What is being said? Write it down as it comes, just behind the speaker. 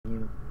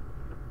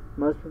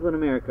Most people in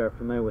America are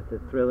familiar with the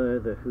thriller,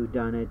 the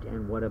whodunit,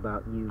 and what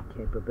about you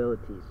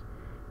capabilities.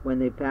 When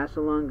they pass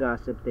along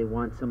gossip, they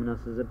want someone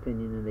else's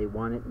opinion, and they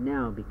want it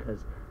now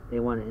because they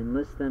want to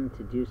enlist them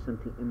to do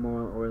something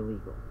immoral or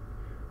illegal.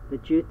 The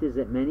truth is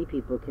that many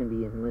people can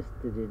be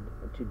enlisted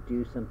to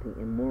do something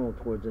immoral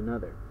towards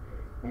another,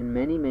 and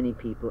many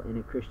people in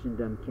a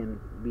Christendom can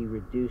be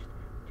reduced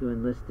to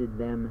enlisted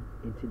them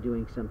into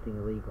doing something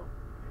illegal.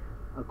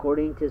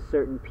 According to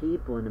certain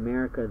people in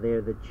America, they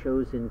are the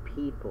chosen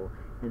people,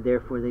 and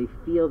therefore they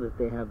feel that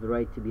they have the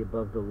right to be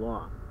above the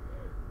law.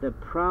 The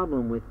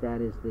problem with that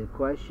is the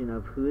question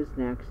of who is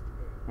next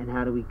and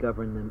how do we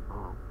govern them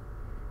all.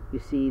 You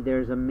see,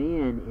 there's a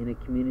man in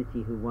a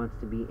community who wants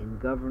to be in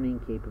governing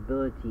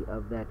capability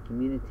of that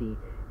community,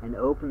 and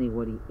openly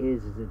what he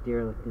is a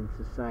derelict in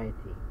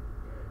society.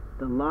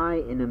 The lie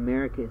in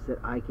America is that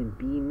I can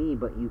be me,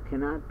 but you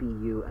cannot be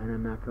you, and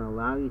I'm not going to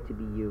allow you to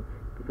be you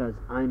because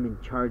I'm in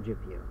charge of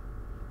you.